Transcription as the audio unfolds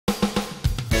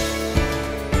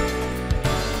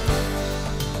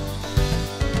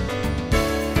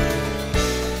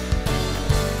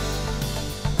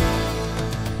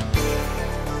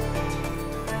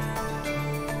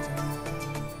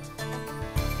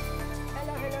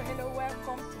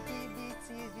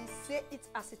say it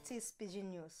as it is,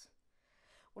 PIGIN News.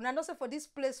 When I know say for this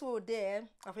place who there,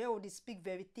 I for would speak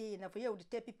verity, and I for would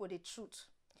tell people the truth.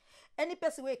 Any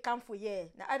person where come for here,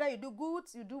 now either you do good,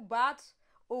 you do bad,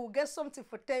 or get something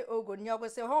for tell or go near go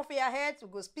say hold for your head, you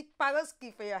go speak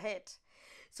paraski for your head.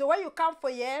 So when you come for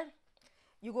here,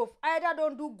 you go either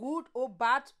don't do good or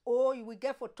bad, or you will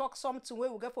get for talk something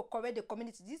where we get for correct the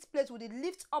community. This place will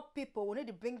lift up people, we need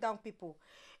to bring down people.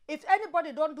 If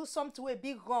anybody don't do something way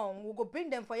big wrong, we'll go bring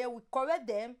them for here, we correct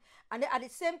them, and then at the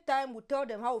same time we tell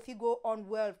them how if you go on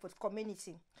well for the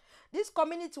community. This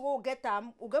community will get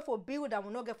them, we'll get for build and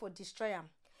we'll not get for destroy them.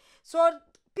 So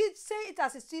say it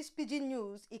as it is, PIGIN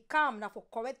News, it come now for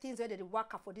correct things where they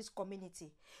work for this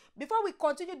community. Before we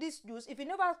continue this news, if you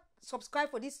never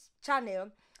subscribe for this channel,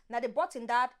 now the button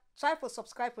that, try for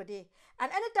subscribe for day.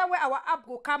 And anytime where our app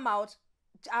will come out,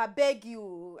 I beg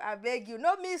you,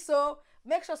 not me so,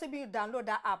 make sure you download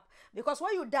that app. Because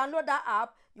when you download that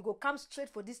app, you go come straight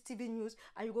for this TV news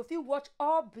and you go feel watch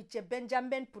all Bridget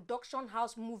Benjamin production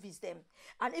house movies them.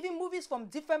 And even movies from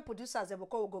different producers, they will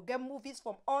go get movies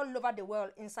from all over the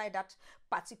world inside that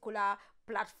particular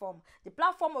platform. The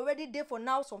platform already there for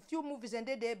now, some few movies and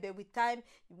they there, but with time,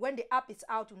 when the app is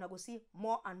out, you're going to see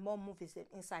more and more movies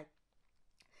inside.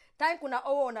 Thank you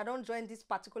all, and don't join this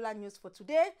particular news for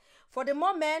today. For the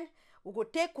moment, we go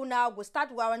take una, we go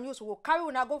start with our news. We go carry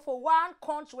una go for one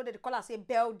country where they call us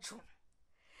Belgium.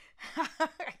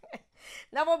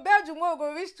 Now for Belgium, we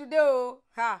go reach today. Oh,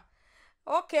 ha,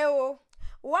 okay. Oh,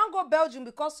 we want go Belgium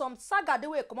because some saga they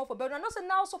will come up for Belgium. And also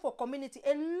now also for community,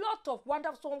 a lot of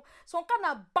wonderful, some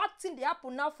kind of bad thing they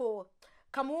happen now for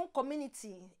Cameroon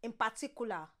community in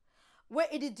particular, where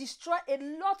it destroy a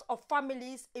lot of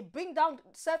families, it bring down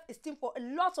self-esteem for a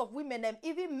lot of women and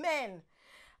even men.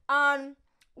 And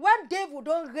when devil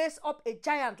don't raise up a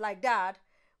giant like that,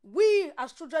 we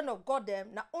as children of God them,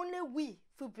 not only we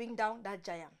will bring down that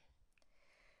giant.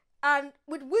 And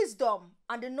with wisdom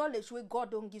and the knowledge where God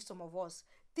don't give some of us,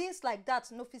 things like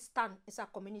that no fit stand in our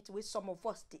community where some of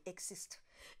us they exist.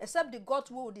 Except the God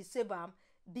who will save them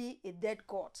be a dead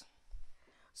God.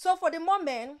 So for the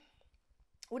moment,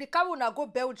 we carry now go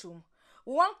Belgium.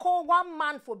 We want call one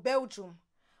man for Belgium.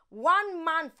 One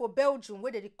man for Belgium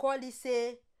where they call it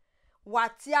say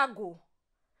Watiago.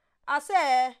 I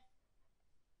say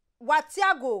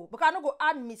Watiago, because I no go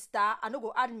add Mr. I no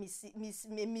go add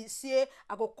Monsieur.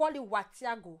 I go call it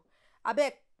Watiago. I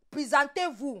beg,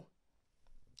 présentez-vous.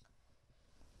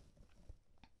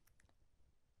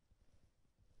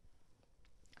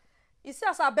 You see,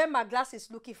 as I bend my glasses,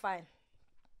 looking fine.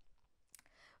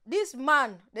 This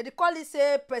man, they call it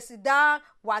say President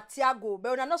Watiago,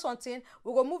 but when I know something,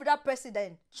 we go move that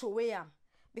president to him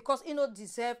because he no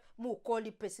deserve me call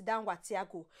it President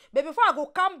Watiago. But before I go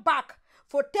come back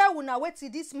for tell una what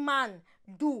this man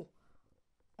do,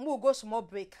 we will go small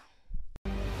break.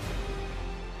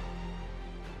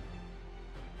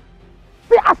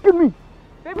 They asking me?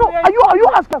 No, are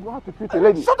you asking how to treat a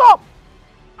lady? Shut up!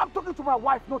 I'm talking to my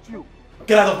wife, not you.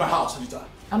 Get out of my house, Anita.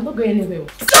 I'm not going anywhere.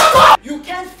 Shut up! You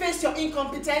can't face your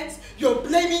incompetence. You're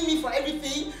blaming me for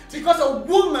everything because a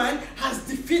woman has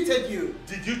defeated you.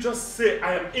 Did you just say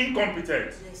I am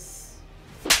incompetent? Yes.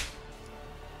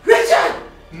 Richard!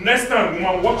 Next time,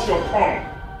 woman, watch your tongue.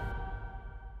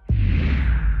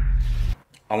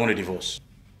 I want a divorce.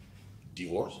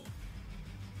 Divorce?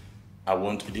 I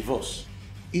want a divorce.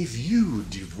 If you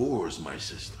divorce my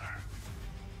sister,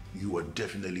 you are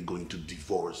definitely going to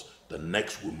divorce the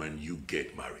next woman you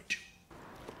get married to.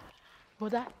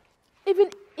 Brother, even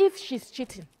if she's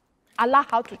cheating, allow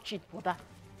her to cheat, brother.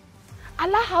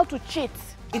 Allow her to cheat.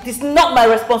 It is not my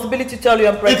responsibility to tell you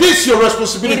I'm pregnant. It is your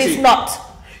responsibility. It is not.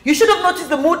 You should have noticed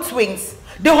the mood swings,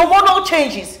 the hormonal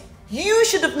changes. You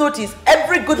should have noticed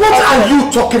every good What are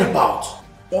you talking about?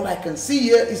 All I can see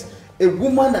here is a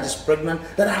woman that is pregnant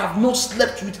that I have not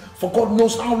slept with for God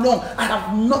knows how long. I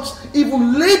have not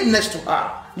even laid next to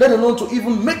her, let alone to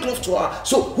even make love to her.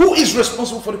 So who is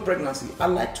responsible for the pregnancy? I'd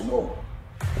like to know.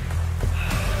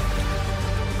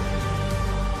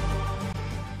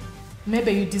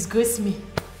 Maybe you disgrace me.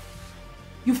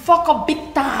 You fuck up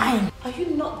big time. Are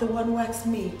you not the one who asked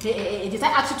me? Did I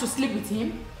ask you to sleep with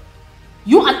him?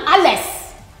 You and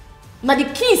Alice. Now the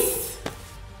kiss.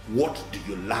 What do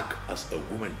you lack as a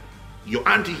woman? Your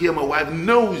auntie here, my wife,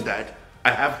 knows that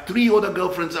I have 3 other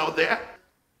girlfriends out there.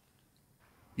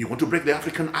 You want to break the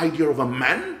African idea of a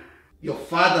man? Your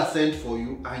father sent for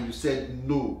you and you said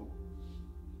no.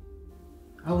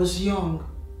 I was young.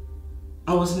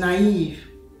 I was naive.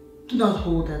 Do not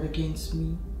hold that against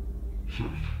me.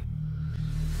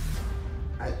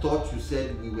 I thought you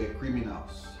said we were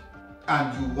criminals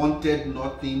and you wanted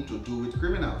nothing to do with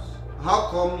criminals.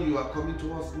 How come you are coming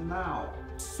to us now?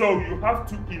 So you have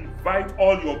to invite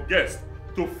all your guests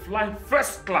to fly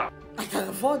first class. I can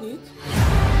afford it.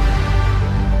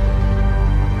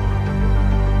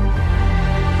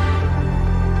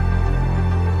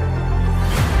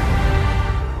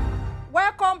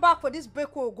 Welcome back for this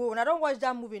break we'll go. When I don't watch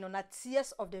that movie, no, na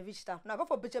Tears of the Rich Staff. Now go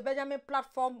for Bridget Benjamin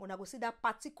platform, when I go see that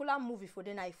particular movie for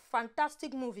them, a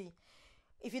fantastic movie.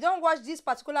 If you don't watch this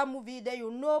particular movie, then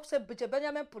you know say Bridget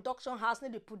Benjamin production house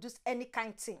need to produce any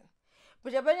kind thing.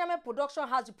 Bridget Benjamin production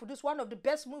house to produce one of the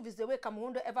best movies the way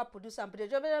Cameroon ever produce, and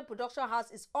Bridget Benjamin production house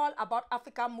is all about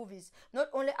African movies, not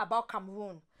only about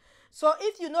Cameroon. So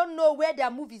if you don't know where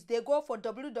their movies, they go for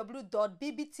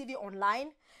www.bbtv online.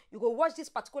 You go watch this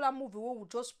particular movie. We will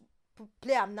just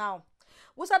play them now.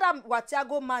 We said that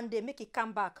Watiago man they make it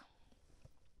come back.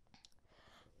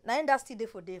 Now that's still there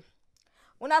for them.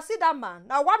 When I see that man,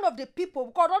 now one of the people,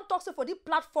 because don't talk so for the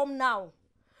platform now.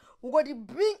 We're going to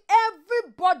bring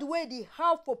everybody where they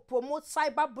have for promote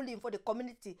cyberbullying for the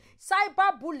community.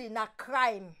 Cyberbullying a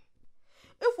crime.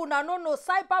 If you don't know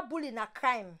cyberbullying a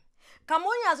crime,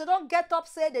 Cameroonians they don't get up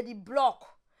say that they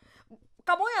block.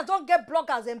 Cameroonians don't get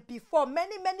bloggers and before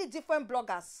many different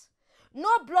bloggers.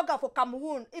 No blogger for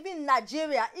Cameroon, even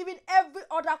Nigeria, even every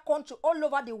other country all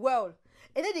over the world.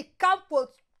 And then they come for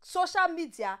social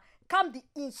media, come to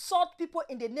insult people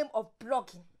in the name of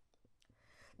blogging.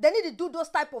 They need to do those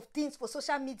type of things for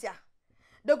social media.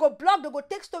 They go blog, they go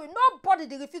take story. Nobody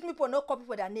they refuse me for no copy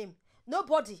for their name.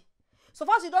 Nobody. So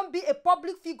far as you don't be a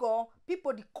public figure,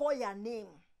 people they call your name.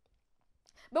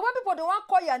 But when people they want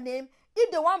call your name, if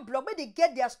they want blog, but they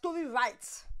get their story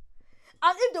right.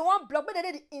 And if they want blog, but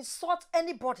they insult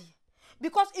anybody.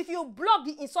 Because if you blog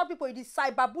the insult people, you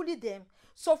cyberbully them.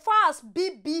 So far as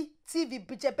BBTV,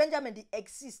 Bridget Benjamin, they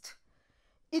exist,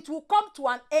 it will come to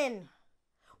an end.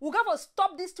 We got to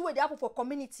stop this way they happen for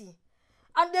community.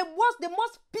 And the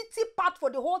most pity part for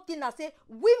the whole thing, I say,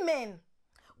 women,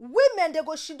 they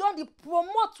go she don't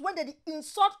promote when they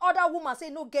insult other women, say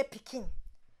no get picking.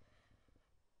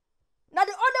 Now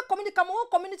the other community, Cameroon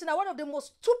community, now one of the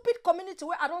most stupid community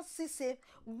where I don't see say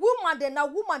woman they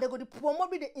go to promote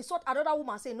with the insult another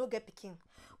woman say no get picking.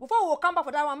 Before we will come back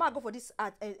for that one, I go for this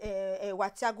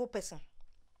Watiago person.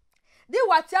 The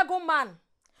Watiago man,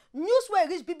 news where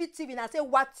reach BBTV and I say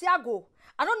Watiago.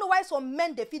 I don't know why some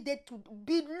men they feel they to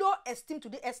be low esteem to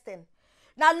the extent.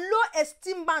 Now low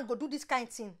esteem man go do this kind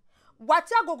of thing.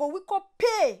 Watiago go we could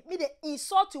pay me the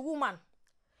insult to woman.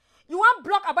 You want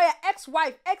block about your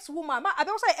ex-wife, ex-woman. I be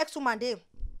also ex-woman there.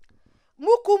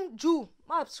 Mukum Jew.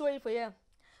 I'm sorry for you.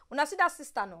 When I see that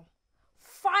sister now,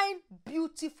 fine,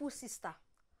 beautiful sister.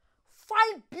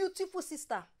 Fine, beautiful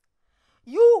sister.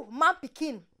 You, man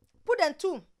pikin, put them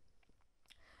two.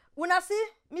 When I see,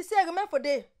 me say, remember for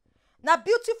day. Now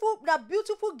beautiful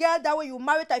girl that way you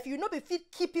married her, if you not be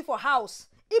fit keep it for house,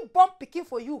 it bomb picking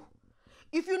for you.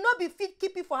 If you not be fit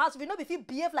keep it for house, if you not be fit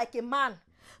behave like a man.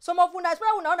 Some of you,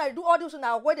 especially when I do all this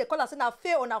now, where they call us na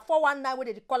fair on a 419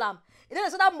 where they call them. And then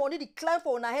they say that money they climb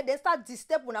for on a head, they start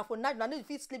disturb on a for night, and then if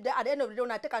you sleep there at the end of the day,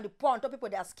 when I take and they pour on top people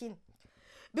their skin.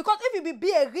 Because if you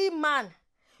be a real man,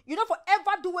 you don't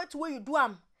forever do it to where you do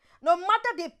them. No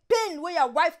matter the pain where your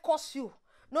wife costs you,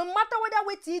 no matter whether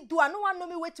what you do, I no one know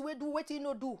me what you do, what you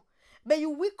no do. But you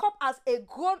wake up as a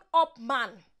grown-up man.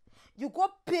 You go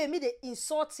pay me the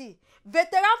insulting.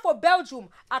 Veteran for Belgium,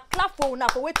 I clap for una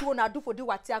for what you wanna do for the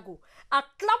Watiago. I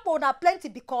clap for una plenty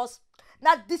because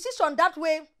now decision that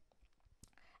way.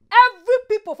 Every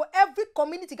people for every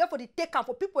community get for the take and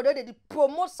for people that they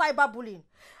promote cyberbullying.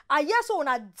 And yes, so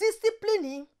una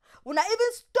disciplining, una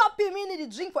even stop him in the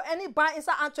drink for any bar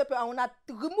inside Antwerp and una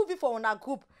remove it for una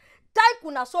group. Thank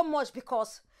una so much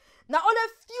because now only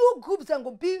few groups then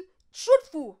go be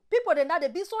truthful. People they now they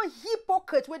be so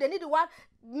hypocrite where they need to want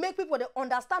make people they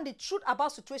understand the truth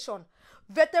about situation.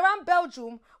 Veteran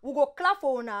Belgium will go clap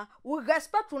for una, we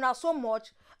respect una so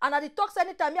much. And at the talks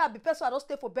anytime I be person I don't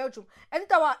stay for Belgium.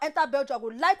 Anytime I enter Belgium, I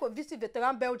would like to visit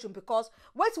Veteran Belgium because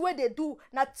what's where they do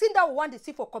now thing that we want to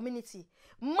see for community.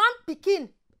 Man picking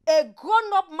a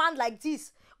grown-up man like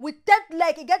this with 10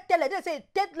 leg, you get 10 leg, they say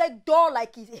 10 leg door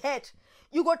like his head.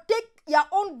 You go take your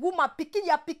own woman picking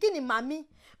your picking in mommy.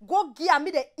 Go give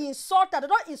me the insult that they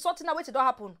don't insult in a way it don't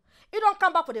happen. It don't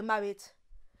come back for the marriage.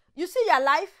 You see your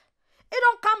life? It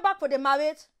don't come back for the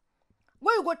marriage.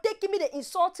 Where you go take me the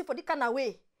insult for the kind of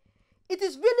way. It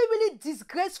is really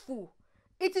disgraceful.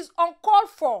 It is uncalled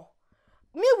for.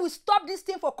 Me will stop this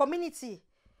thing for community.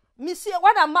 Me see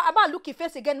when I'm looking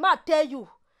face again, I tell you,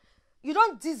 you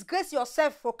don't disgrace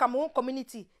yourself for Cameroon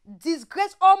community.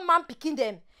 Disgrace all man picking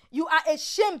them. You are a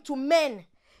shame to men.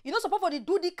 You're not supposed to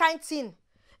do this kind of thing.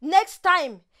 Next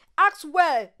time, ask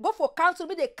well, go for counsel,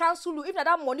 me they counsel you. If na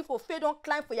that money for faith don't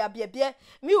climb for your baby,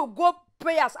 me will go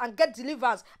prayers and get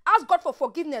deliverance. Ask God for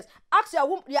forgiveness. Ask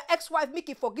your ex-wife make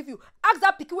it forgive you. Ask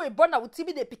that pikin wey born with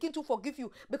TB they pikin to forgive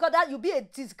you, because that you be a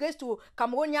disgrace to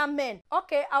Cameroonian men.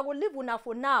 Okay, I will leave una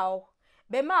for now.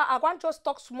 But ma, I want just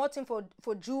talk small thing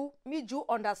for Jew. Me Jew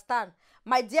understand.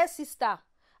 My dear sister,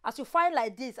 as you find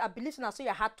like this, I believe now so you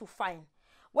had to find.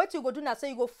 What you go do now, say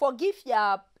you go forgive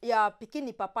your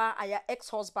pikini papa and your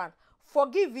ex-husband.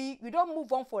 Forgive you don't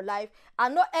move on for life,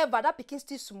 and not ever that pikin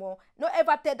still small, not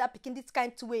ever tell that pikin this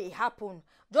kind of way it happen.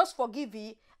 Just forgive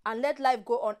you and let life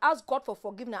go on. Ask God for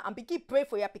forgiveness and begin pray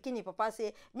for your pikini papa.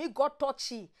 Say, may God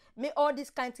touch you. May all this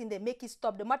kind of thing they make it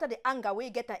stop. No matter the anger where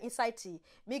you get an inside you,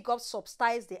 may God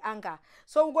subside the anger.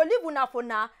 So we go leave una for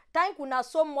now. Thank una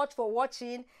so much for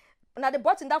watching. Now the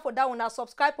button that for that una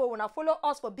subscribe or una follow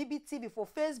us for BBTV for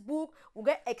Facebook. We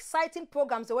get exciting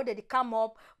programs the way they come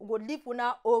up. We go leave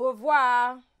una au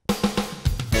revoir.